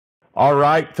All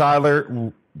right,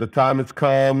 Tyler, the time has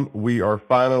come. We are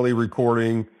finally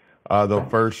recording the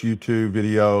first YouTube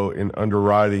video in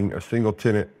underwriting a single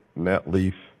tenant net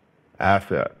lease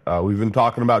asset. We've been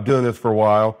talking about doing this for a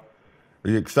while.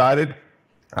 Are you excited?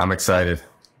 I'm excited.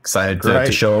 Excited to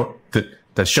Great.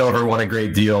 show everyone a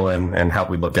great deal and how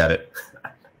we look at it.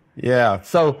 Yeah.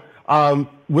 So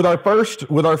with our first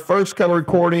kind of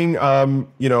recording,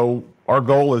 our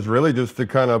goal is really just to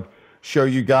kind of show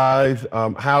you guys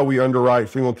how we underwrite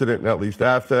single tenant net leased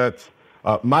assets.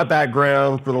 My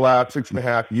background for the last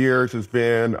 6.5 years has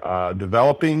been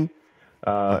developing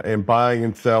and buying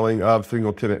and selling of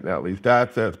single tenant net leased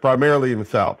assets, primarily in the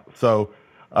South. So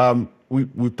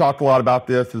we've talked a lot about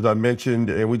this, as I mentioned,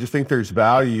 and we just think there's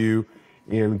value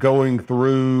in going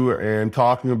through and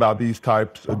talking about these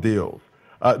types of deals.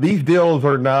 These deals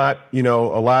are not,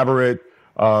 elaborate,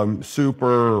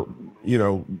 super,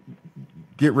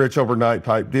 get rich overnight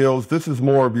type deals. This is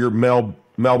more of your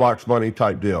mailbox money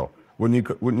type deal.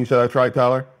 Wouldn't you say that's right,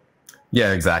 Tyler?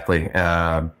 Yeah, exactly.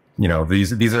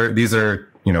 These are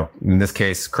in this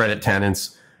case credit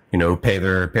tenants. Pay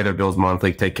their bills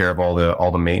monthly, take care of all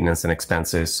the maintenance and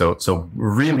expenses. So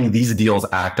really, these deals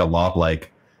act a lot like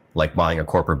buying a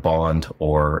corporate bond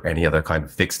or any other kind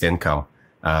of fixed income.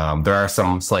 There are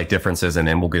some slight differences,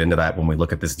 and we'll get into that when we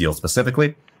look at this deal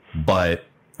specifically. But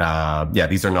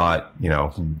these are not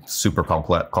super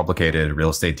complicated real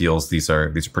estate deals. These are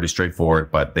pretty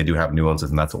straightforward, but they do have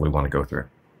nuances, and that's what we want to go through.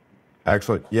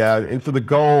 Excellent. Yeah, and so the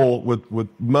goal with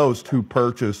most who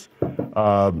purchase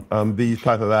these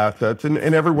type of assets, and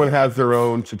everyone has their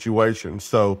own situation,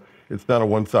 so it's not a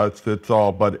one size fits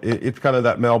all, but it's kind of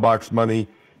that mailbox money.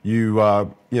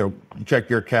 You check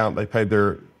your account, they paid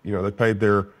their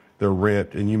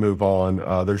rent, and you move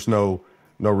on. There's no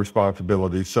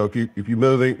responsibility. So if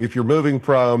you're moving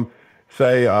from,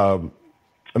 say, a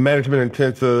management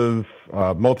intensive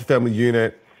multifamily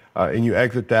unit, and you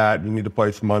exit that, you need to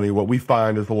place money. What we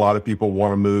find is a lot of people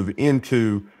want to move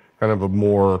into kind of a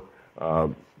more,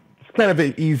 kind of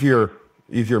an easier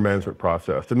management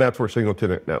process, and that's where single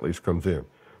tenant net lease comes in.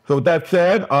 So with that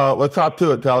said, let's hop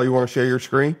to it. Tyler, you want to share your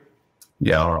screen?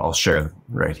 Yeah, I'll share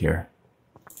right here.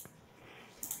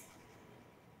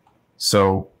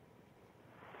 So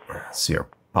let's see,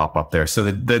 pop up there. So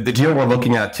the deal we're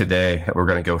looking at today, that we're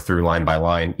going to go through line by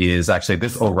line, is actually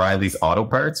this O'Reilly's Auto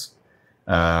Parts.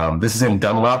 This is in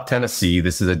Dunlap, Tennessee.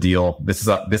 This is a deal. This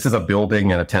is a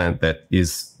building and a tenant that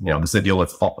is, this is a deal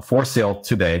that's for sale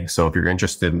today. So if you're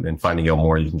interested in finding out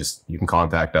more, you can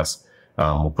contact us.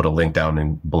 We'll put a link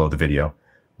down below the video.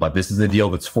 But this is a deal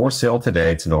that's for sale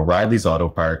today. It's an O'Reilly's Auto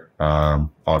Part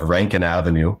on Rankin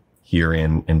Avenue here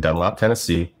in Dunlap,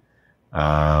 Tennessee.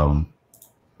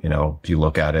 If you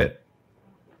look at it,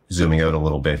 zooming out a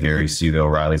little bit here, you see the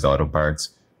O'Reilly's Auto Parts,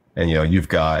 and you've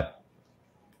got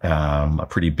a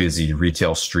pretty busy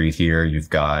retail street here.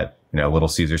 You've got Little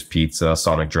Caesars Pizza,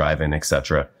 Sonic Drive-In,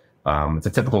 etc. It's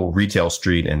a typical retail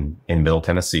street in Middle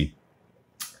Tennessee.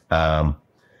 So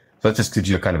that just gives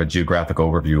you a kind of a geographic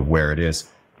overview of where it is.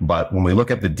 But when we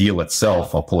look at the deal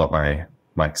itself, I'll pull up my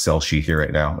Excel sheet here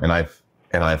right now, and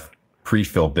I've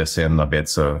pre-filled this in a bit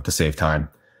so to save time.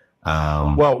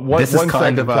 This is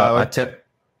kind of a tip.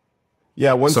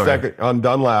 Yeah, one second on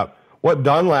Dunlap. What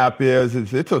Dunlap is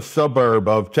it's a suburb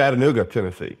of Chattanooga,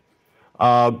 Tennessee.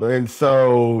 And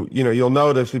so, you'll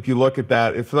notice if you look at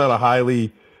that, it's not a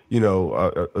highly,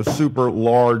 a super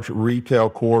large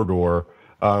retail corridor.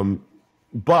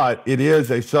 But it is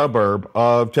a suburb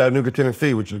of Chattanooga,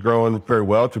 Tennessee, which is growing very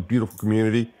well. It's a beautiful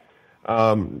community.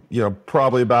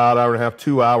 Probably about an hour and a half,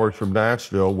 2 hours from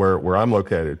Nashville, where I'm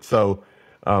located. So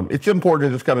it's important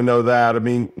to just kind of know that. I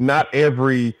mean, not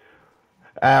every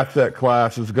asset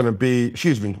class is going to be,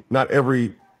 not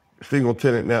every single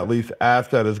tenant net lease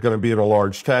asset is going to be in a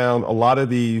large town. A lot of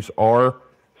these are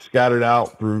scattered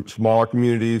out through smaller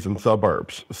communities and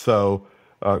suburbs. So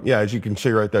as you can see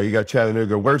right there, you got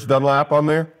Chattanooga. Where's Dunlap on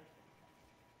there?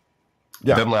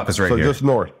 Yeah, Dunlap is right here. So just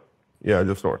north. Yeah,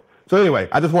 just north. So anyway,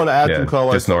 I just want to add some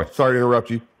color. Just north. Sorry to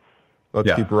interrupt you.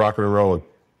 Let's keep rocking and rolling.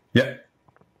 Yeah.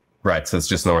 Right. So it's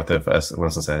just north of, as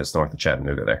Winston said, it's north of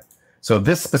Chattanooga there. So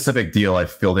this specific deal I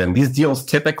filled in, these deals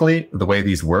typically, the way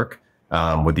these work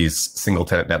with these single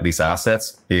tenant net lease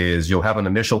assets is you'll have an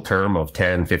initial term of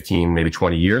 10, 15, maybe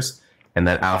 20 years. And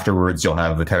then afterwards, you'll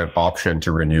have the tenant option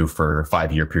to renew for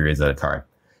 5-year periods at a time.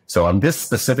 So on this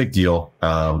specific deal,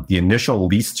 the initial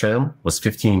lease term was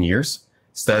 15 years,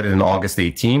 started in August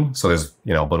 18. So there's,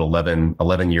 about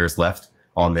 11 years left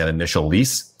on that initial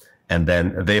lease. And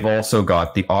then they've also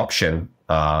got the option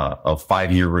of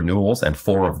 5-year renewals, and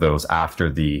 4 of those after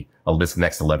this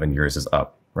next 11 years is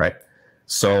up, right?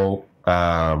 So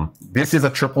this is a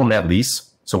triple net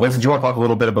lease. So Winston, do you want to talk a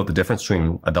little bit about the difference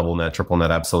between a double net, triple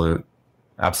net, absolute,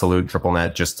 triple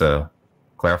net, just to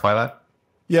clarify that?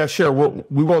 Yeah, sure.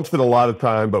 We won't spend a lot of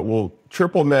time, but we'll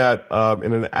triple net,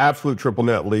 in an absolute triple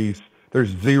net lease, there's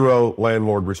zero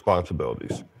landlord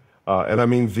responsibilities. And I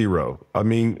mean zero. I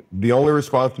mean, the only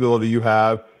responsibility you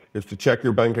have is to check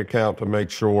your bank account to make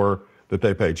sure that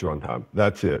they paid you on time.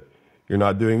 That's it. You're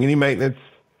not doing any maintenance.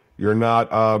 You're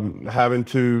not having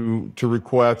to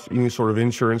request any sort of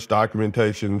insurance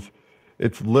documentations.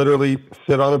 It's literally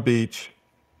sit on a beach,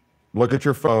 look at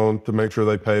your phone to make sure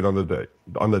they paid on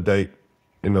the date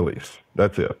in the lease.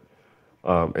 That's it.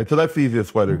 And so that's the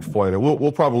easiest way to explain it.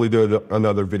 We'll probably do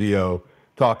another video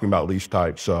talking about lease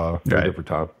types at a different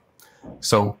time.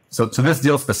 So this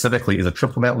deal specifically is a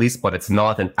triple net lease, but it's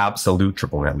not an absolute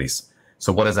triple net lease.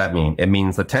 So what does that mean? It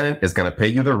means the tenant is going to pay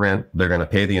you the rent, they're going to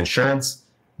pay the insurance,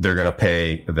 they're going to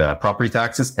pay the property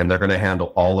taxes, and they're going to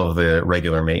handle all of the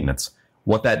regular maintenance.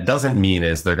 What that doesn't mean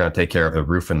is they're going to take care of the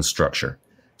roof and the structure.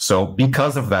 So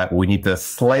because of that, we need to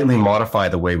slightly modify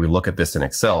the way we look at this in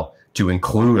Excel to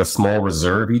include a small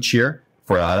reserve each year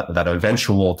for that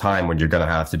eventual time when you're going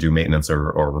to have to do maintenance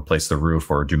or replace the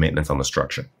roof or do maintenance on the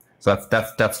structure. So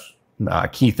that's a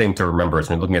key thing to remember is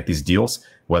when you're looking at these deals,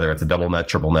 whether it's a double net,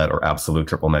 triple net, or absolute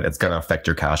triple net, it's going to affect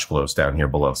your cash flows down here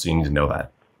below. So you need to know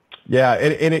that. Yeah,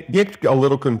 and it gets a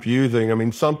little confusing. I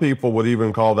mean, some people would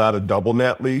even call that a double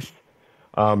net lease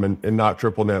and not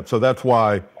triple net. So that's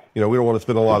why, we don't want to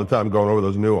spend a lot of time going over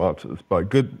those nuances. But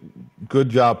good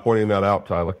job pointing that out,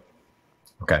 Tyler.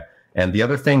 Okay. And the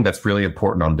other thing that's really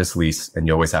important on this lease, and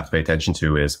you always have to pay attention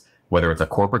to, is whether it's a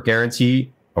corporate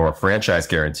guarantee or a franchise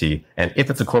guarantee. And if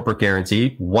it's a corporate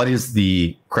guarantee, what is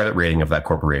the credit rating of that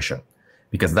corporation?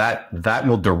 Because that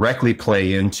will directly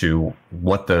play into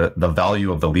what the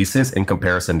value of the lease is in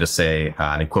comparison to, say,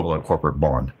 an equivalent corporate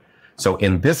bond. So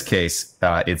in this case,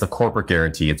 it's a corporate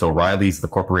guarantee. It's O'Reilly's, the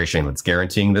corporation that's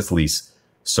guaranteeing this lease.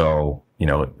 So,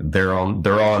 they're on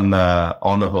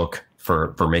the hook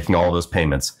for making all those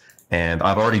payments. And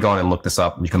I've already gone and looked this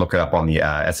up. You can look it up on the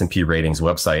S&P ratings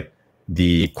website.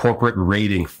 The corporate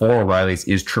rating for O'Reilly's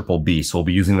is BBB. So we'll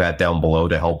be using that down below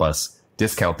to help us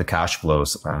discount the cash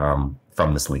flows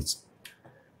from this lease.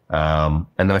 And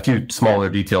then a few smaller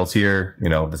details here.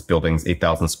 This building's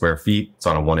 8,000 square feet. It's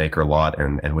on a 1 acre lot,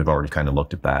 and we've already kind of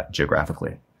looked at that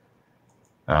geographically.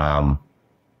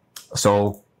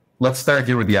 So let's start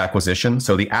here with the acquisition.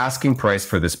 So the asking price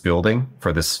for this building,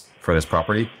 for this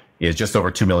property, is just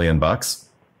over $2 million.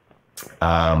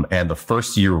 And the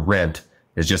first year rent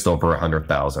is just over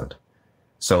 100,000.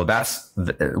 So that's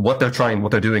what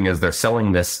they're doing is they're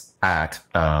selling this at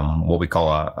what we call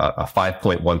a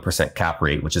 5.1% cap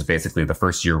rate, which is basically the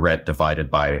first year rent divided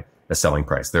by the selling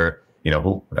price.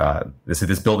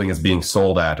 This building is being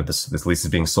sold at, or this lease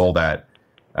is being sold at,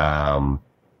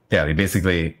 they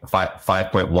basically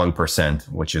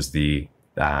 5.1%, which is the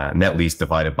net lease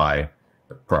divided by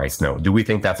the price. No, do we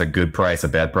think that's a good price, a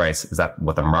bad price? Is that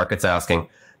what the market's asking?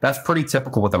 That's pretty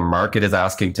typical what the market is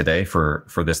asking today for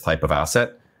this type of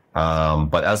asset.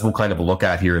 But as we'll kind of look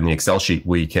at here in the Excel sheet,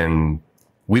 we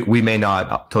may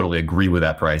not totally agree with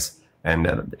that price.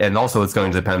 And also it's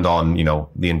going to depend on,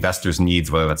 the investor's needs,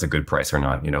 whether that's a good price or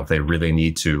not, if they really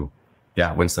need to.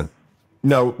 Yeah, Winston.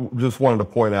 No, just wanted to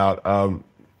point out,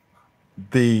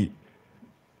 the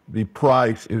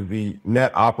price is the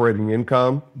net operating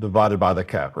income divided by the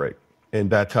cap rate. And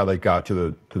that's how they got to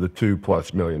the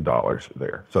 $2+ million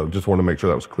there. So just want to make sure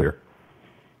that was clear.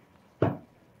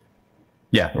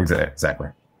 Yeah, exactly.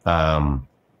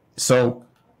 So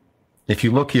if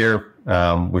you look here,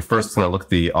 we're first going to look at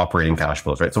the operating cash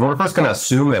flows, right? So we're first going to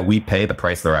assume that we pay the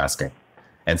price they're asking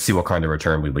and see what kind of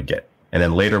return we would get. And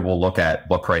then later we'll look at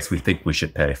what price we think we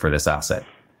should pay for this asset.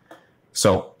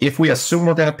 So if we assume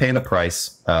we're going to pay the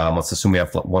price, let's assume we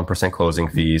have 1% closing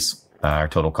fees. Our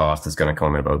total cost is going to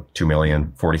come in about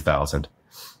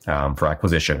 $2,040,000 for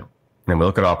acquisition. And we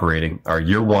look at operating. Our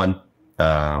year one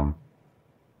NOI,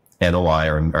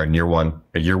 or our year one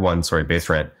base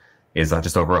rent is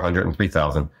just over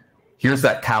 $103,000. Here's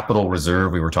that capital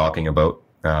reserve we were talking about.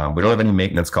 We don't have any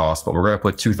maintenance costs, but we're going to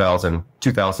put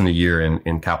 $2,000 a year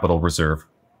in capital reserve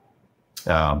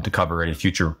to cover any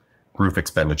future roof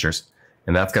expenditures,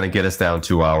 and that's going to get us down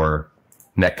to our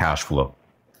net cash flow.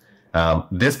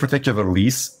 This particular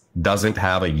lease doesn't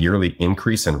have a yearly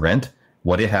increase in rent.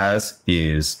 What it has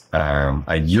is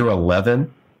a year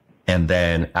 11, and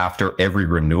then after every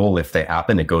renewal, if they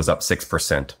happen, it goes up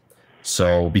 6%.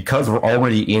 So because we're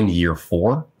already in year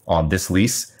 4 on this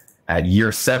lease, at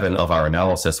year 7 of our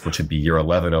analysis, which would be year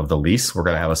 11 of the lease, we're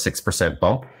going to have a 6%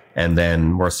 bump, and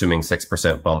then we're assuming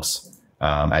 6% bumps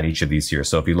at each of these years.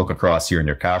 So if you look across here in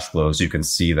your cash flows, you can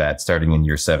see that starting in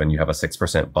year 7, you have a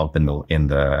 6% bump in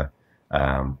the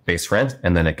base rent,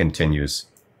 and then it continues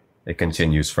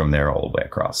from there all the way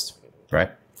across,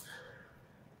 right?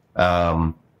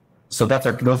 So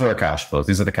those are our cash flows.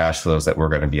 These are the cash flows that we're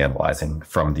going to be analyzing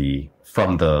from the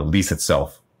lease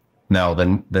itself. Now,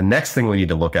 the next thing we need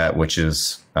to look at, which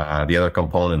is the other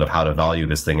component of how to value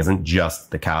this thing, isn't just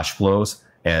the cash flows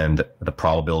and the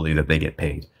probability that they get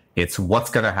paid. It's what's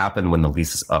going to happen when the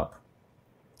lease is up.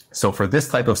 So for this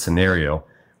type of scenario,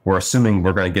 we're assuming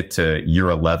we're going to get to year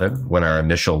 11 when our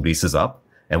initial lease is up,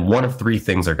 and one of 3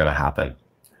 things are going to happen.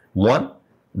 One,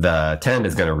 the tenant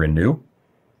is going to renew,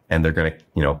 and they're going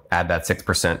to, add that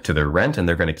 6% to their rent, and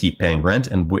they're going to keep paying rent,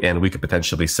 and we could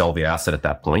potentially sell the asset at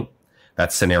that point.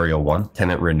 That's scenario 1.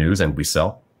 Tenant renews and we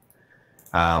sell.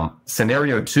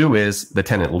 Scenario 2 is the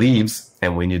tenant leaves,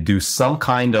 and we need to do some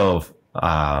kind of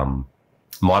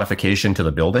modification to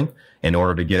the building in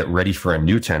order to get it ready for a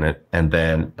new tenant, and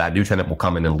then that new tenant will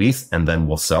come in and lease, and then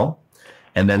we'll sell.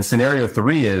 And then scenario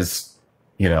 3 is,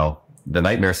 the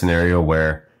nightmare scenario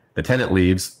where the tenant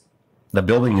leaves, the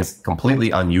building is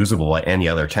completely unusable by any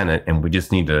other tenant, and we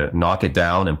just need to knock it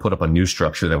down and put up a new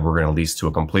structure that we're going to lease to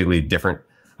a completely different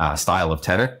style of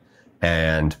tenant,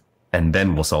 and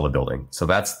then we'll sell the building. So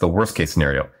that's the worst case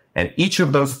scenario. And each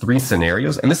of those 3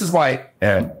 scenarios, and this is why,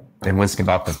 and Winston can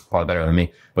talk this probably better than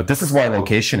me, but this is why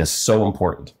location is so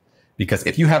important. Because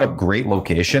if you have a great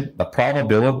location, the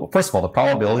probability, first of all, the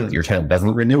probability that your tenant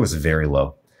doesn't renew is very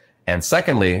low. And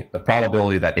secondly, the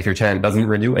probability that if your tenant doesn't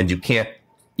renew and you can't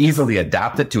easily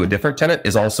adapt it to a different tenant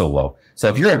is also low. So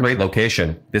if you're in a great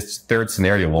location, this third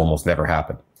scenario will almost never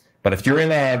happen. But if you're in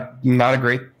not a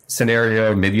great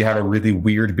scenario, maybe you have a really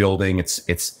weird building,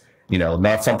 it's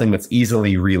not something that's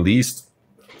easily released,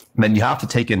 then you have to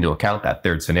take into account that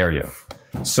third scenario.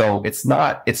 So it's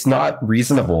not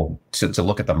reasonable to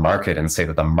look at the market and say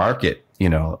that the market,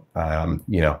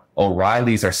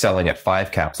 O'Reilly's are selling at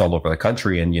 5 caps all over the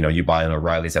country, and you buy an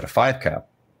O'Reilly's at a 5 cap.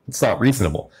 It's not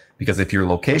reasonable, because if your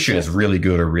location is really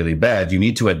good or really bad, you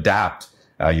need to adapt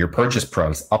your purchase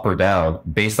price up or down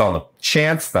based on the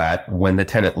chance that when the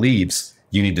tenant leaves,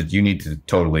 you need to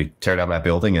totally tear down that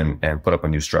building and put up a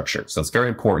new structure. So it's very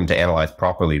important to analyze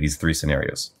properly these 3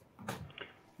 scenarios.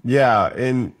 Yeah,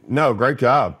 and no, great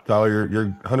job, Tyler. You're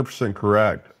 100%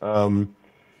 correct.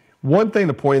 One thing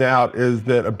to point out is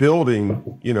that a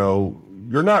building,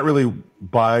 you're not really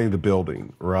buying the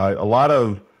building, right? A lot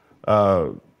of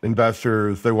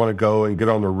investors, they want to go and get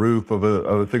on the roof of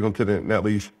a single tenant net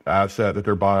lease asset that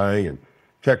they're buying and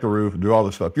check the roof and do all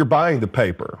this stuff. You're buying the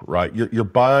paper, right? You're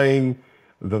buying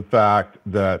the fact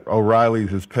that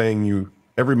O'Reilly's is paying you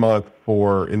every month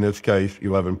for, in this case,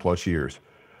 11 plus years.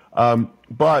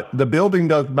 But the building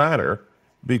does matter,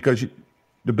 because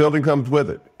the building comes with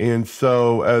it. And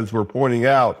so, as we're pointing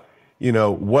out,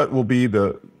 what will be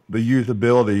the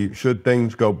usability should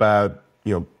things go bad,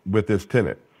 with this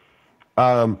tenant.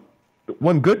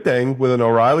 One good thing with an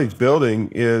O'Reilly's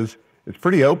building is it's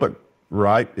pretty open,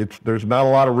 right? There's not a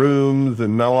lot of rooms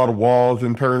and not a lot of walls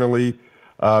internally.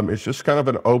 It's just kind of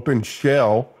an open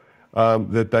shell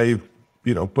that they've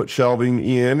put shelving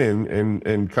in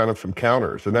and kind of some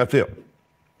counters, and that's it.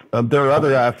 There are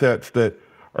other assets that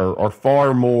are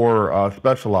far more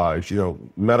specialized,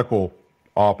 medical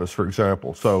office, for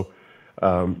example. So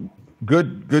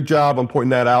good job on pointing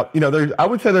that out. I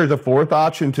would say there's a fourth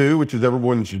option too, which is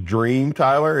everyone's dream,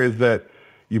 Tyler, is that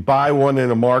you buy one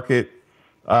in a market,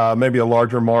 maybe a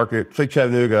larger market, say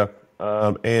Chattanooga,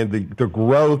 and the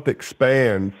growth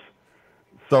expands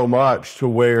so much to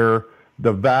where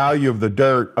the value of the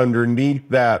dirt underneath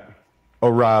that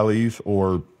O'Reilly's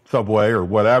or Subway or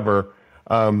whatever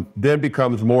then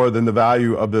becomes more than the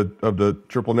value of the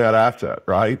triple net asset,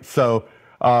 right? So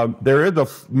there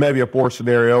is maybe a fourth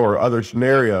scenario or other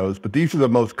scenarios, but these are the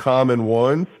most common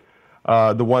ones.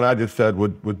 The one I just said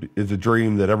is a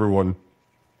dream that everyone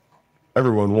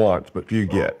wants, but few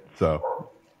get. So,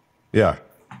 yeah.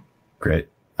 Great.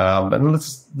 And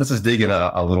let's just dig in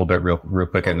a little bit real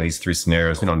quick into these 3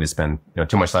 scenarios. We don't need to spend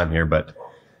too much time here, but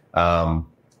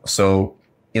so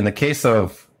in the case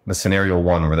of the scenario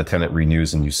 1 where the tenant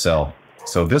renews and you sell,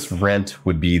 so this rent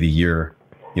would be the year,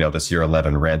 this year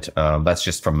 11 rent. That's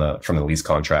just from the lease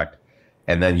contract,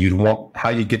 and then how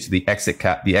you get to the exit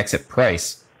cap. The exit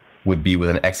price would be with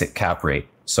an exit cap rate.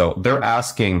 So they're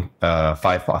asking a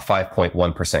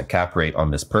 5.1% cap rate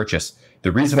on this purchase.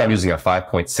 The reason I'm using a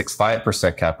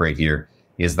 5.65% cap rate here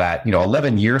is that,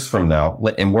 11 years from now,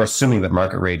 and we're assuming that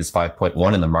market rate is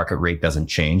 5.1 and the market rate doesn't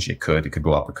change. It could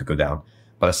go up, it could go down.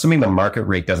 But assuming the market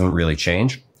rate doesn't really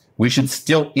change, we should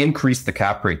still increase the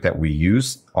cap rate that we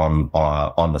use on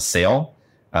the sale,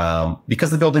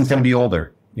 because the building's going to be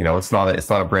older. You know, it's not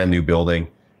a brand new building.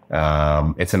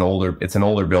 It's an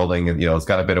older building, and, you know, it's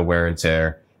got a bit of wear and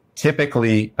tear.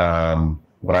 Typically,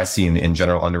 what I see in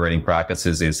general underwriting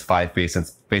practices is 5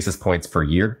 basis points per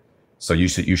year. So you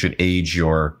should age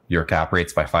your cap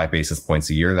rates by 5 basis points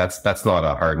a year. That's not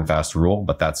a hard and fast rule,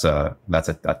 but that's a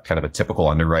kind of a typical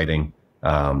underwriting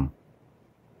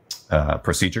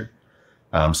procedure.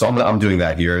 So I'm doing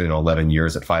that here, you know, 11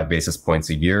 years at 5 basis points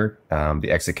a year. The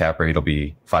exit cap rate will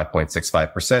be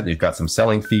 5.65%. You've got some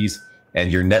selling fees,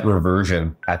 and your net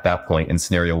reversion at that point in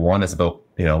scenario 1 is about,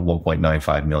 you know,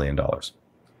 $1.95 million.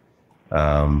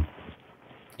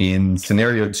 In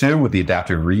scenario 2 with the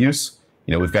adaptive reuse,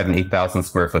 you know, we've got an 8,000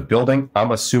 square foot building.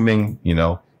 I'm assuming, you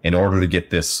know, in order to get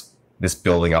this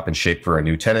building up in shape for a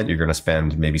new tenant, you're going to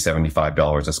spend maybe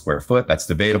 $75 a square foot. That's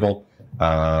debatable.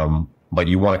 But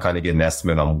you want to kind of get an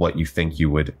estimate on what you think you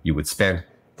would spend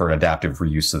for an adaptive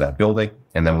reuse of that building.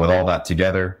 And then with all that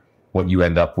together, what you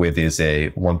end up with is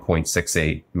a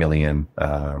 1.68 million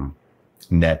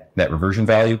net reversion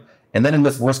value. And then in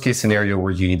this worst case scenario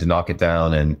where you need to knock it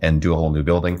down and do a whole new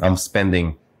building, I'm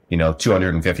spending, you know,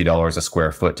 $250 a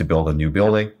square foot to build a new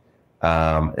building.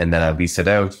 And then I lease it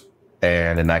out.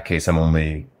 And in that case, I'm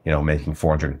only, you know, making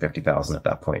 $450,000 at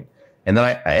that point. And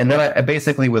then I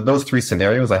basically, with those 3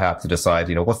 scenarios, I have to decide,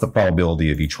 you know, what's the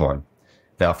probability of each one.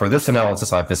 Now, for this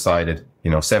analysis, I've decided, you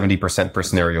know, 70% for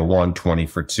scenario 1, 20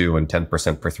 for 2, and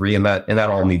 10% for 3. And that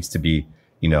all needs to be,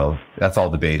 you know, that's all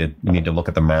debated. You need to look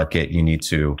at the market. You need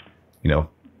to, you know,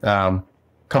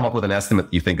 come up with an estimate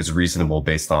that you think is reasonable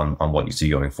based on what you see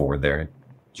going forward there. Do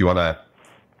you want to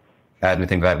add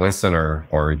anything to that, Winston, or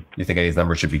you think any of these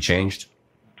numbers should be changed?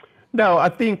 No, I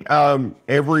think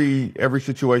every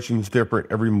situation is different.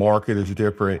 Every market is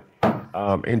different.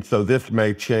 And so this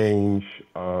may change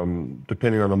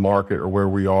depending on the market or where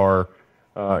we are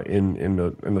in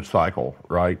the cycle,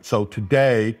 right? So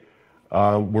today,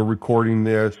 we're recording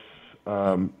this.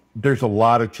 There's a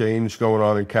lot of change going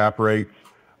on in cap rates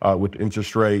with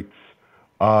interest rates.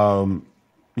 You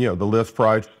know, the list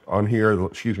price on here,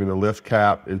 the list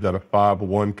cap is at a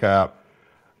 5.1 cap.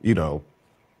 You know,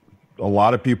 a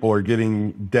lot of people are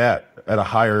getting debt at a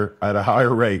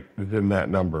higher rate than that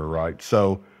number, right?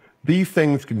 So these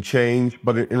things can change,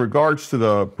 but in regards to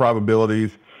the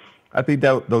probabilities, I think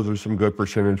that those are some good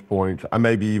percentage points. I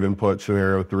maybe even put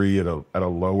scenario 3 at a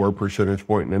lower percentage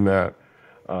point than that.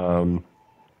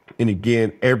 And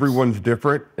again, everyone's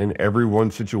different and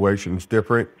everyone's situation is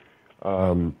different.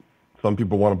 Some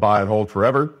people want to buy and hold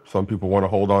forever. Some people want to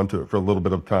hold on to it for a little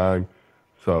bit of time.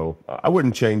 So I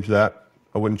wouldn't change that.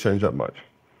 I wouldn't change that much.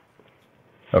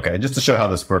 Okay, just to show how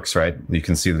this works, right? You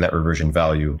can see the net reversion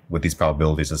value with these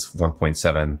probabilities is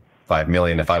 1.75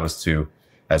 million. If I was to,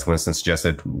 as Winston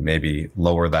suggested, maybe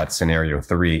lower that scenario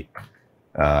 3, you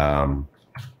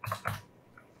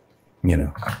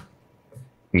know,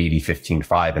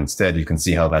 80-15-5 instead, you can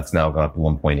see how that's now gone up to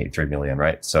 1.83 million,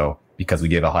 right? So because we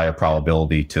give a higher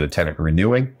probability to the tenant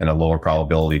renewing and a lower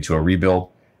probability to a rebuild,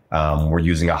 we're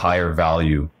using a higher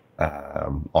value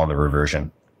on the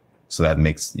reversion. So that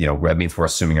makes, you know, that means we're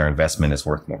assuming our investment is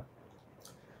worth more.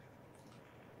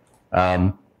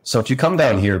 So if you come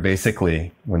down here,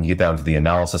 basically, when you get down to the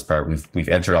analysis part, we've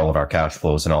entered all of our cash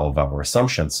flows and all of our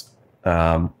assumptions.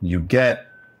 You get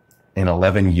an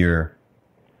 11-year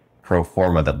pro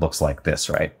forma that looks like this,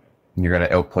 right? You're going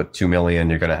to output 2 million.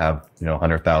 You're going to have, you know,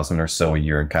 100,000 or so a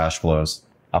year in cash flows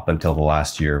up until the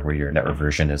last year where your net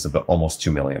reversion is about almost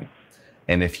 2 million.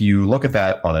 And if you look at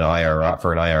that on an IRR,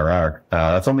 for an IRR,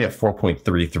 that's only a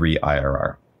 4.33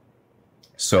 IRR.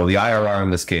 So the IRR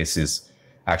in this case is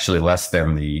actually less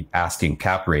than the asking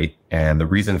cap rate. And the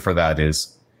reason for that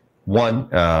is, one,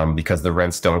 because the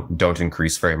rents don't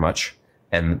increase very much,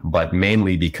 but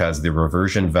mainly because the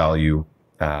reversion value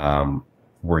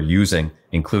we're using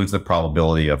includes the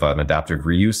probability of an adaptive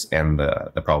reuse and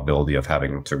the probability of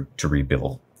having to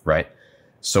rebuild, right?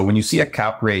 So when you see a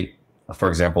cap rate, for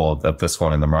example, of this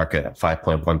one in the market at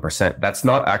 5.1%, that's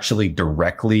not actually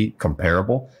directly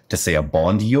comparable to, say, a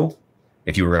bond yield.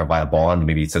 If you were going to buy a bond,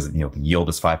 maybe it says, you know, the yield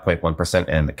is 5.1%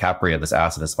 and the cap rate of this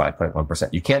asset is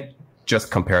 5.1%. You can't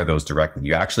just compare those directly.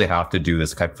 You actually have to do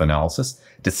this type of analysis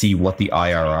to see what the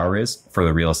IRR is for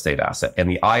the real estate asset. And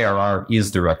the IRR is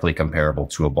directly comparable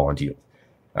to a bond yield.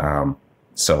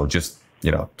 So just,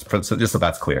 you know, just so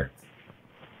that's clear.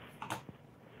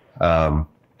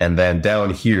 And then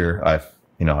down here, I've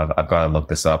gone and looked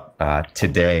this up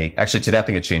today. Actually, today I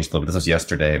think it changed a little bit. This was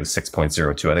yesterday. It was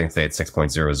 6.02. I think today it's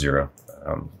 6.00.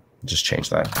 Just change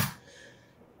that.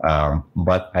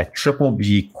 But a triple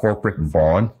B corporate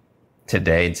bond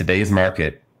today, in today's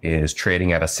market, is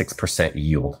trading at a 6%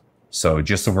 yield. So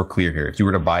just so we're clear here, if you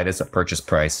were to buy this at purchase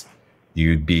price,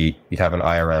 you'd have an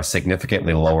IRR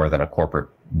significantly lower than a corporate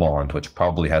bond, which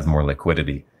probably has more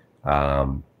liquidity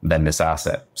than this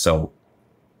asset. So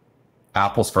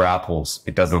apples for apples,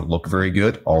 it doesn't look very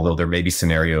good, although there may be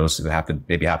scenarios that have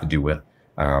to do with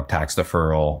tax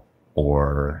deferral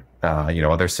or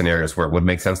other scenarios where it would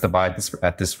make sense to buy this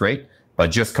at this rate. But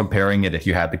just comparing it, if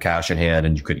you had the cash in hand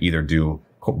and you could either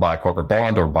buy a corporate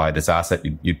bond or buy this asset,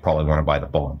 you'd probably want to buy the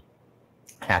bond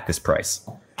at this price.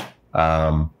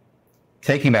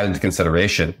 Taking that into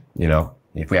consideration,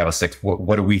 if we have a 6,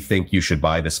 what do we think you should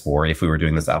buy this for if we were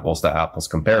doing this apples to apples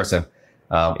comparison?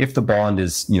 If the bond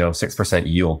is, 6%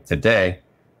 yield today,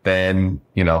 then,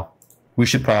 we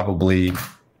should probably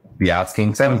be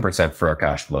asking 7% for our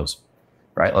cash flows,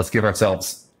 right? Let's give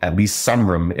ourselves at least some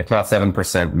room, if not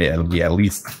 7%, at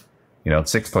least,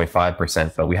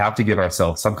 6.5%, but we have to give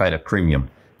ourselves some kind of premium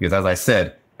because, as I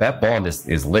said, that bond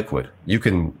is liquid. You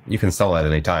can sell at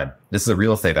any time. This is a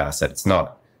real estate asset. It's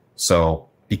not. So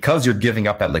because you're giving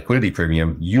up that liquidity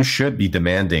premium, you should be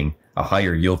demanding a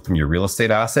higher yield from your real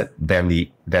estate asset than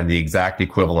the exact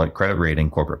equivalent credit rating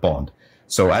corporate bond.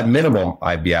 So at minimum,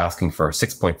 I'd be asking for a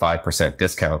 6.5%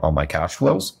 discount on my cash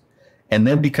flows. And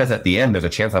then because at the end, there's a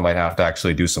chance I might have to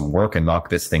actually do some work and knock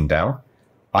this thing down,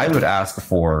 I would ask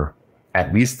for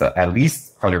at least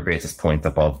 100 basis points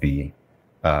above the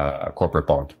corporate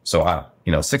bond. So,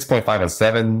 6.5 and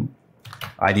 7,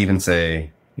 I'd even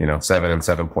say, 7 and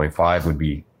 7.5 would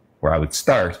be where I would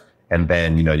start. And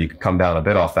then, you could come down a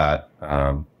bit off that.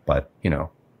 But,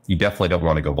 you definitely don't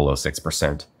want to go below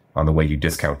 6% on the way you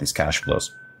discount these cash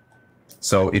flows.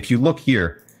 So if you look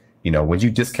here, when you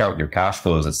discount your cash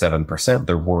flows at 7%,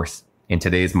 they're worth, in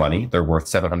today's money, they're worth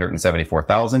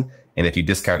 $774,000. And if you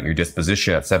discount your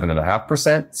disposition at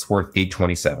 7.5%, it's worth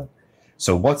 $827,000.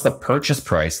 So what's the purchase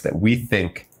price that we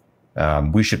think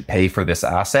we should pay for this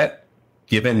asset?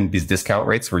 Given these discount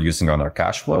rates we're using on our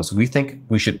cash flows, we think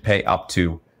we should pay up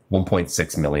to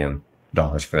 $1.6 million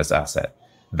for this asset.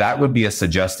 That would be a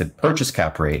suggested purchase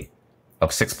cap rate of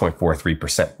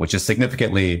 6.43%, which is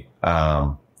significantly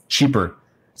cheaper,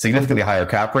 significantly higher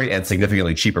cap rate and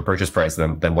significantly cheaper purchase price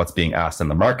than what's being asked in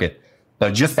the market.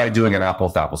 But just by doing an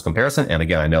apples to apples comparison, and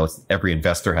again, I know every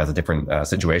investor has a different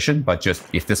situation, but just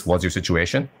if this was your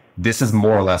situation, this is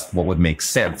more or less what would make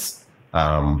sense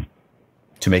to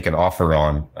make an offer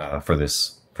on for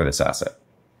this asset.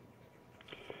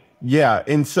 Yeah,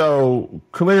 and so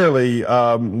clearly,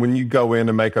 when you go in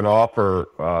and make an offer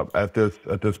at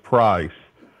this price,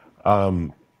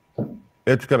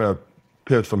 it's going to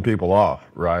piss some people off,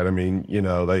 right? I mean,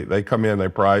 they come in, they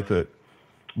price it,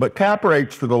 but cap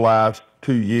rates for the last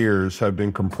 2 years have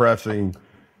been compressing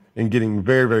and getting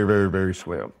very, very, very, very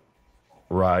slim,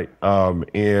 right?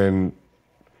 And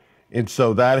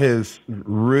so that has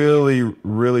really,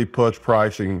 really pushed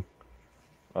pricing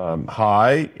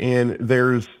high, and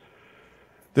there's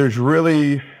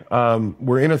really,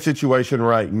 we're in a situation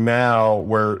right now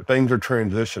where things are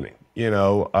transitioning.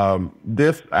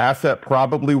 This asset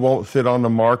probably won't sit on the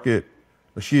market,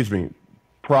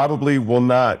 probably will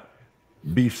not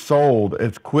be sold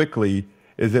as quickly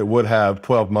as it would have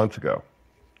 12 months ago,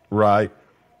 right?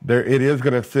 It is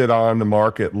going to sit on the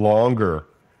market longer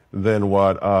than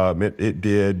what it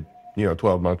did,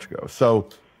 12 months ago. So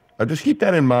just keep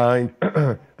that in mind.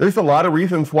 There's a lot of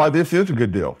reasons why this is a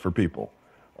good deal for people.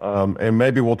 And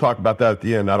maybe we'll talk about that at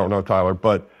the end. I don't know, Tyler,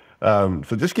 but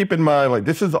so just keep in mind,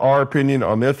 this is our opinion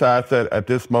on this asset at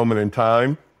this moment in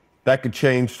time. That could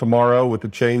change tomorrow with the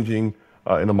changing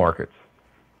in the markets.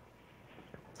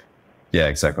 Yeah,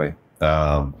 exactly.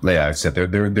 I said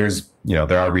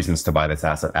there are reasons to buy this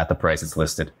asset at the price it's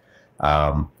listed.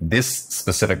 This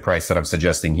specific price that I'm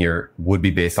suggesting here would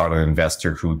be based on an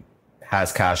investor who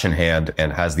has cash in hand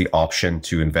and has the option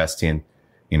to invest in,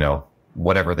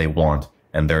 whatever they want.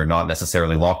 And they're not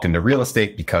necessarily locked into real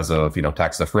estate because of,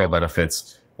 tax deferral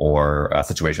benefits or a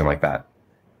situation like that.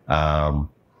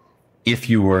 If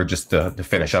you were just to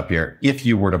finish up here, if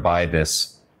you were to buy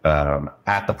this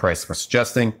at the price we're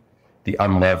suggesting, the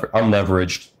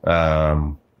unleveraged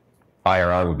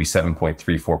IRR would be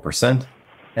 7.34%.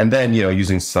 And then,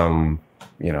 using some,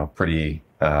 pretty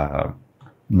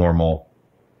normal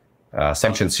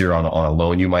assumptions here on a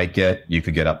loan you might get, you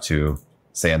could get up to,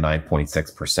 say, a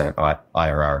 9.6%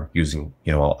 IRR using,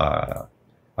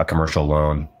 a commercial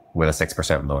loan with a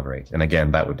 6% loan rate. And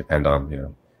again, that would depend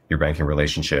on, your banking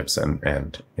relationships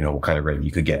and what kind of rate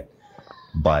you could get.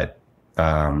 But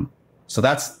so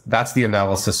that's the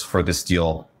analysis for this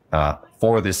deal,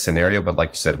 for this scenario. But like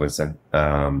you said, Winston,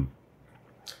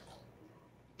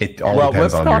 It all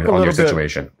depends on your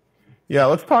situation. Yeah,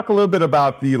 let's talk a little bit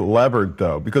about the levered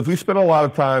though, because we spent a lot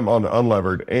of time on the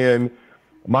unlevered, and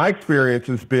my experience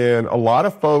has been a lot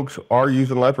of folks are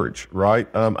using leverage, right?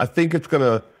 I think that's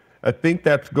going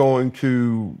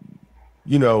to,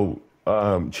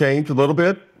 change a little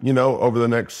bit, over the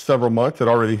next several months. It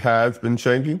already has been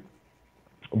changing,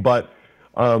 but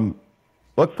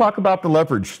let's talk about the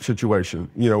leverage situation.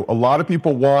 A lot of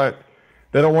people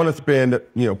they don't want to spend,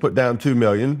 put down $2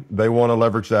 million. They want to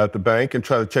leverage that at the bank and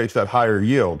try to chase that higher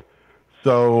yield.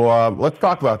 So let's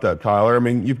talk about that, Tyler. I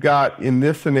mean, you've got in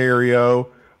this scenario,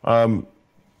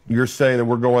 you're saying that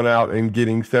we're going out and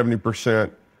getting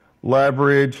 70%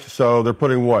 leverage. So they're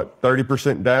putting what,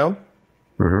 30% down?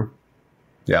 Mm-hmm.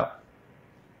 Yeah.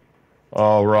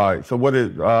 All right. So what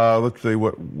is, let's see,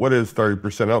 what is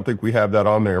 30%? I don't think we have that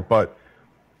on there, but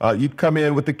you'd come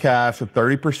in with the cash of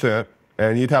 30%.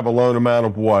 And you'd have a loan amount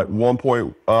of what,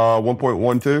 1.12?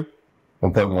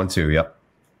 1.12, yep.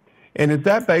 And is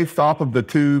that based off of the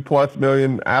 $2+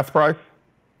 million ask price?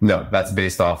 No, that's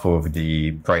based off of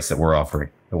the price that we're offering,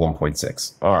 the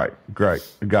 1.6. All right, great.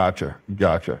 Gotcha.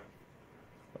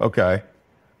 Okay.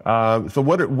 So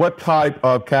what type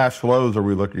of cash flows are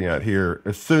we looking at here,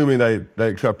 assuming they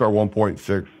accept our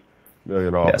 1.6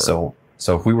 million offer? Yeah, so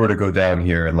if we were to go down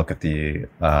here and look at the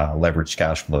leveraged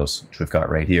cash flows, which we've got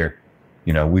right here,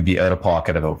 we'd be out of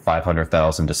pocket about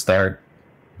 $500,000 to start.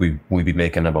 We'd be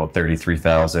making about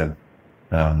 $33,000.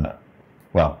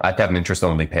 Well, I've got an interest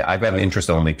only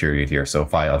period here, so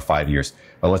 5 years.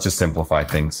 But let's just simplify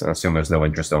things and assume there's no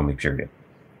interest only period.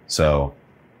 So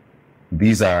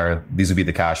these would be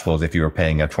the cash flows if you were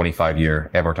paying a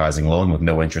 25-year amortizing loan with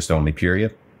no interest only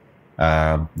period.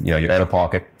 You're out of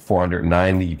pocket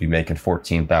 $490. You'd be making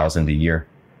 $14,000 a year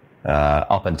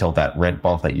up until that rent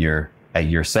bump at year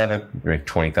 7, you make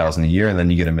 $20,000 a year, and then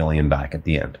you get $1 million back at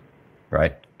the end,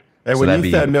 right? And so when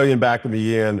you said $1 million back at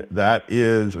the end, that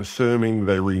is assuming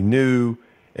they renew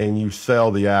and you sell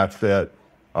the asset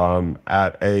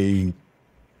at a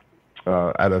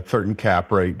certain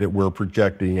cap rate that we're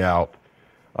projecting out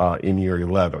in year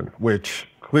 11. Which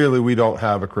clearly we don't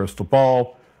have a crystal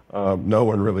ball. No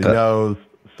one really knows,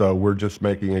 so we're just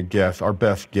making a guess, our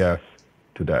best guess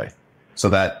today. So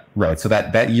that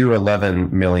year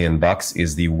 11 million bucks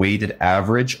is the weighted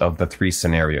average of the 3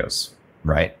 scenarios,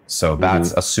 right? So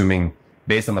that's assuming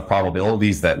based on the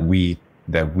probabilities that we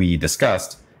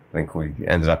discussed. I think we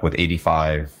ended up with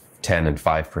 85, 10, and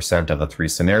 5% of the 3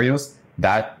 scenarios.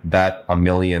 That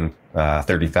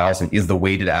 $1,030,000 is the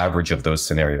weighted average of those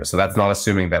scenarios. So that's not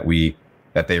assuming that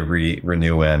they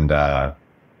renew and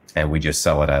we just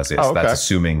sell it as is. Oh, okay.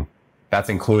 That's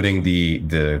including the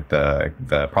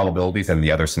probabilities and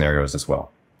the other scenarios as well.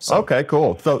 So, okay,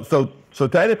 cool. So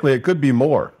technically it could be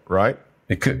more, right?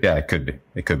 It could be.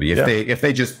 If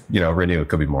they just renew, it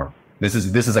could be more. This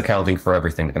is accounting for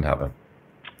everything that can happen.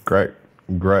 Great.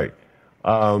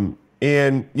 And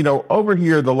over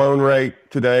here the loan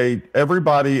rate today, every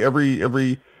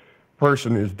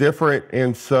person is different,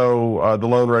 and so the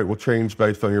loan rate will change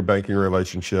based on your banking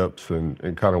relationships and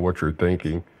kind of what you're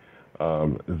thinking.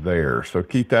 There. So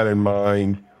keep that in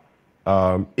mind.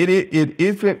 It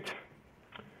isn't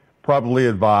probably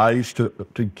advised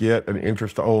to get an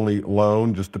interest-only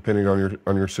loan, just depending on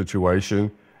your situation.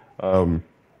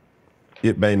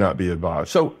 It may not be advised.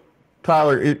 So,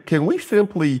 Tyler, can we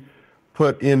simply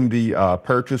put in the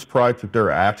purchase price that they're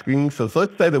asking? So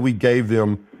let's say that we gave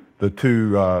them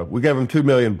 $2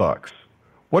 million bucks.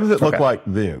 What does it look like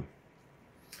then?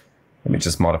 Let me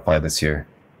just modify this here.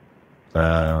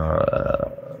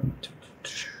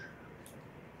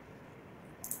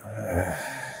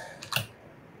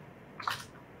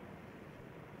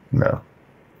 No.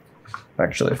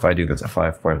 Actually, if I do this at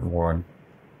 5.1,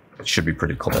 it should be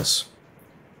pretty close.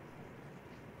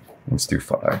 Let's do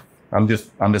 5. I'm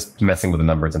just messing with the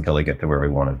numbers until they get to where we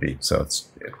want to be. So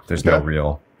there's no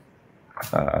real.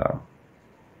 So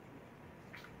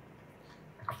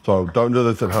don't do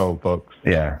this at home, folks.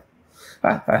 Yeah.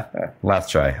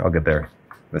 Last try. I'll get there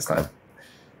this time.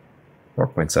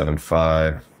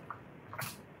 4.75.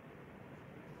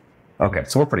 Okay,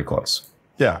 so we're pretty close.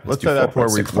 Yeah, let's say that's where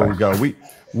we go.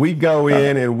 We go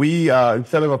in and we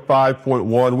instead of a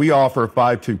 5.1, we offer a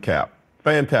 5.2 cap.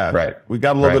 Fantastic. Right. We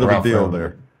got a little bit of a deal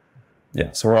there.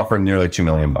 Yeah, so we're offering nearly $2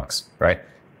 million bucks, right?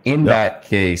 In that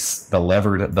case, the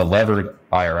levered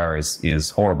IRR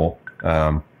is horrible.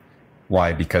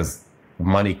 Why? Because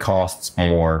money costs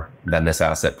more than this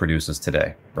asset produces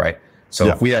today, right? So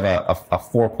if we have a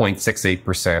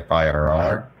 4.68%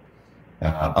 IRR,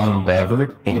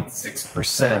 unlevered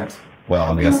 8.6%,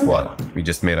 well, guess what? We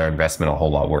just made our investment a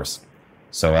whole lot worse.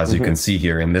 So as you can see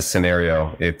here in this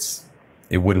scenario, it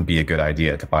wouldn't be a good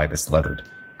idea to buy this levered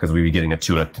because we'd be getting a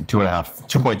 2.5,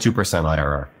 2.2%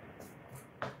 IRR.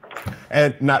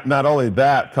 And not only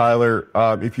that, Tyler,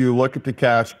 if you look at the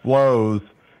cash flows,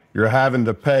 you're having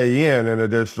to pay in an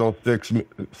additional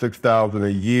 $6,000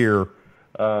 a year.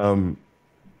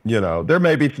 There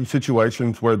may be some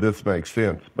situations where this makes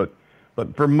sense, but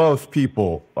for most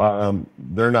people,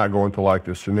 they're not going to like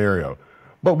this scenario.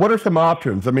 But what are some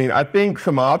options? I mean, I think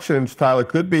some options, Tyler,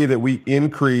 could be that we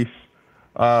increase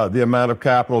the amount of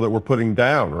capital that we're putting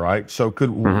down, right? So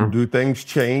do things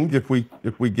change if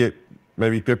we get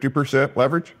maybe 50%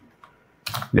 leverage?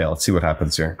 Yeah, let's see what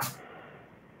happens here.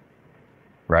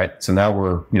 Right. So now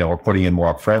we're putting in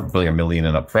more upfront, putting $1 million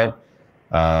in upfront,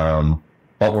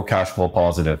 but we're cash flow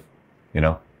positive,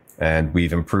 and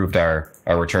we've improved our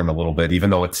return a little bit,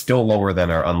 even though it's still lower than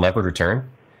our unlevered return.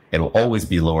 It will always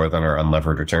be lower than our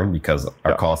unlevered return because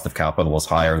our cost of capital is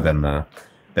higher than the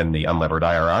unlevered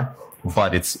IRR.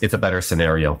 But it's a better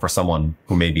scenario for someone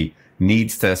who maybe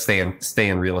needs to stay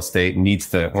in real estate,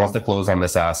 wants to close on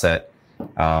this asset,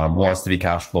 wants to be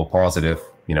cash flow positive.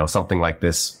 Something like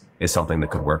this is something that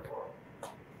could work.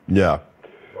 Yeah.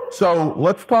 So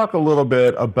let's talk a little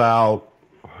bit about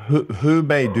who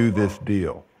may do this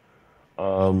deal.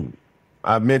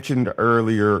 I mentioned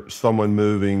earlier someone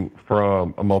moving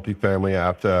from a multifamily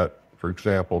asset, for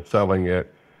example, selling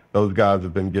it. Those guys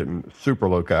have been getting super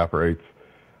low cap rates.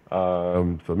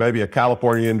 So maybe a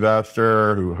California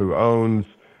investor who owns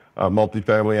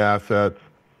multifamily assets,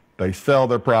 they sell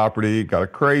their property, got a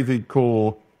crazy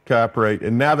cool cap rate,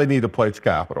 and now they need to place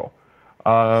capital.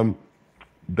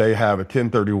 They have a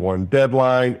 1031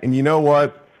 deadline, and you know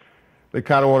what? They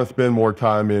kind of want to spend more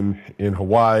time in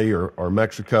Hawaii or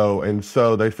Mexico, and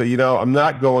so they say, I'm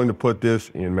not going to put this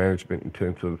in management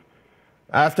intensive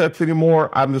assets anymore.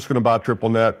 I'm just going to buy triple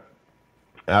net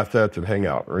assets and hang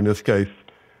out, or in this case,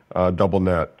 double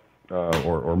net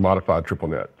or modified triple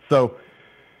net. So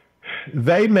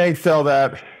they may sell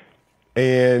that,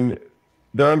 and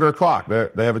they're under a clock. They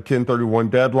have a 1031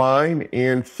 deadline,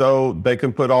 and so they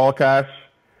can put all cash.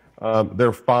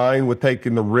 They're fine with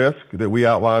taking the risk that we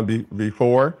outlined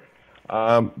before.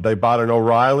 They bought an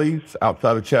O'Reilly's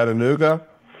outside of Chattanooga,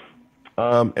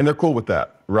 and they're cool with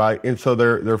that, right? And so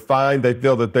they're fine. They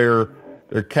feel that their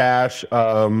cash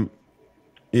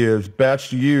is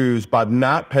best used by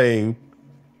not paying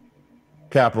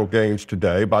capital gains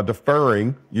today, by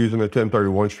deferring using a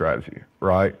 1031 strategy,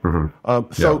 right?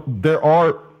 So there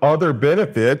are other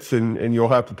benefits, and you'll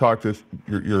have to talk to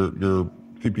your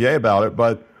CPA about it,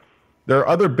 but there are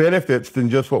other benefits than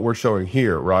just what we're showing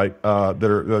here, right? That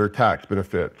are tax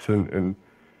benefits and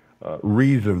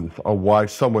reasons on why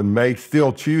someone may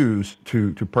still choose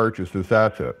to purchase this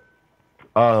asset.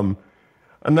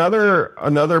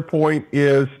 Another point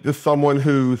is just someone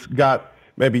who's got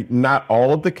maybe not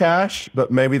all of the cash,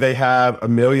 but maybe they have $1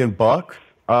 million in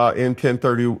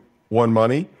 1031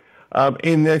 money.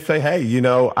 And they say, hey,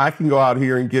 I can go out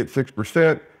here and get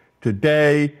 6%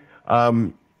 today.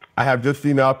 I have just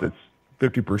enough that's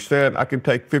 50%. I can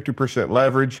take 50%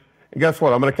 leverage. And guess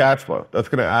what? I'm going to cash flow. That's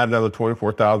going to add another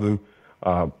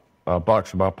 $24,000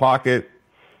 bucks in my pocket.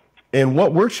 And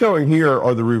what we're showing here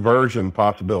are the reversion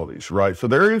possibilities, right? So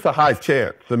there is a high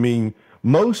chance. I mean,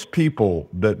 most people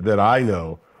that I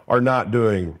know are not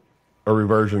doing a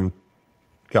reversion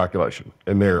calculation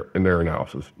in their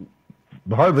analysis.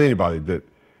 Hardly anybody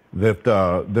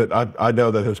that I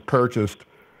know that has purchased,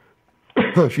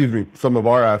 some of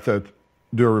our assets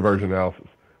do a reversion analysis,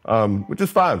 which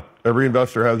is fine. Every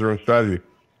investor has their own strategy.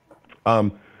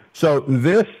 So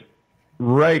this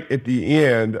rate at the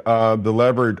end, the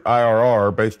levered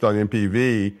IRR based on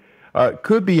MPV,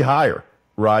 could be higher,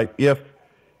 right? If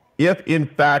in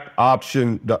fact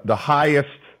the highest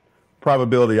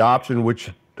probability option,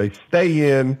 which they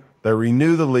stay in, they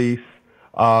renew the lease,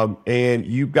 and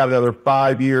you've got another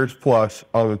 5 years plus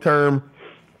on the term,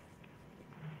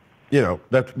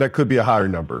 that could be a higher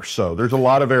number. So there's a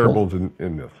lot of variables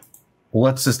in this. Well,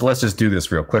 let's just do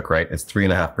this real quick, right? It's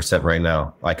 3.5% right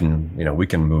now. We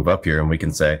can move up here and we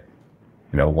can say,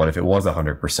 what if it was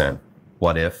 100%?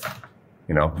 What if,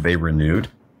 they renewed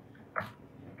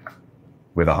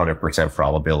with 100%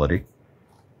 probability,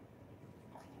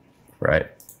 right?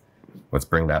 Let's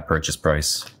bring that purchase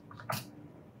price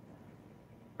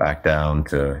back down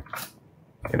to,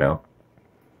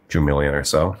 2 million or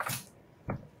so.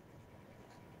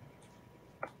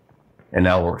 And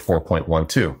now we're at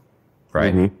 4.12,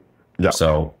 right? Mm-hmm. Yeah.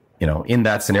 So, in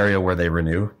that scenario where they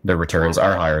renew, their returns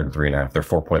are higher than 3.5. They're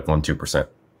 4.12%.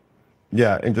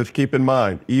 Yeah, and just keep in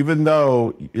mind, even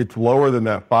though it's lower than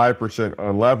that 5%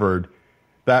 unlevered,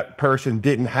 that person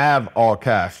didn't have all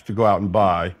cash to go out and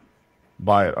buy it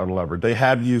unlevered. They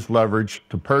had to use leverage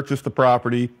to purchase the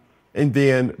property, and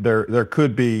then there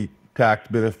could be tax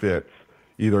benefits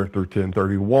either through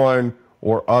 1031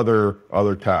 or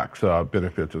other tax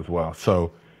benefits as well.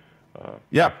 So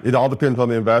yeah, it all depends on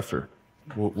the investor.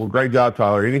 Well, great job,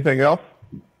 Tyler. Anything else?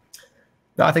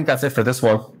 No, I think that's it for this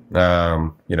one.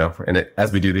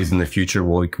 As we do these in the future,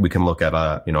 we can look at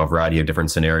a variety of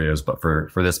different scenarios. But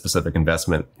for this specific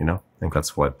investment, I think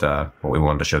that's what we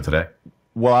wanted to show today.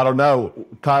 Well, I don't know,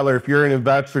 Tyler. If you're an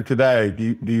investor today,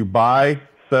 do you buy,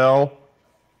 sell?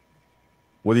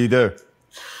 What do you do?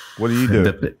 What do you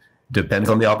do? Depends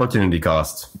on the opportunity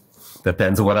cost.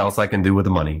 Depends on what else I can do with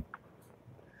the money.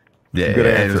 Yeah,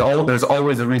 there's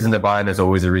always a reason to buy and there's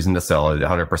always a reason to sell. It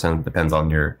 100% depends on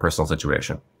your personal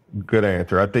situation. Good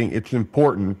answer. I think it's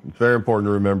very important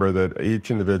to remember that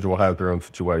each individual has their own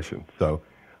situation. So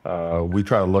we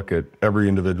try to look at every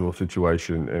individual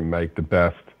situation and make the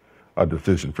best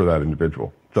decision for that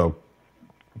individual. So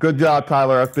good job,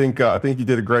 Tyler. I think you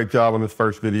did a great job on this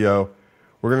first video.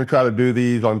 We're going to try to do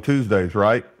these on Tuesdays,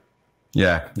 right?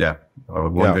 Yeah.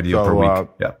 One video per week.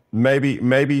 Yeah.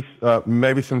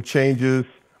 Maybe some changes,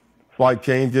 slight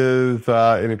changes.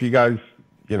 And if you guys,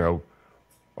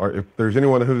 or if there's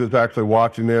anyone who's actually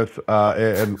watching this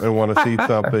and want to see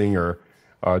something or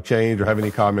change or have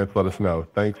any comments, let us know.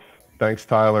 Thanks,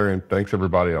 Tyler, and thanks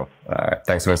everybody else. All right.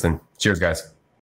 Thanks, Winston. Cheers, guys.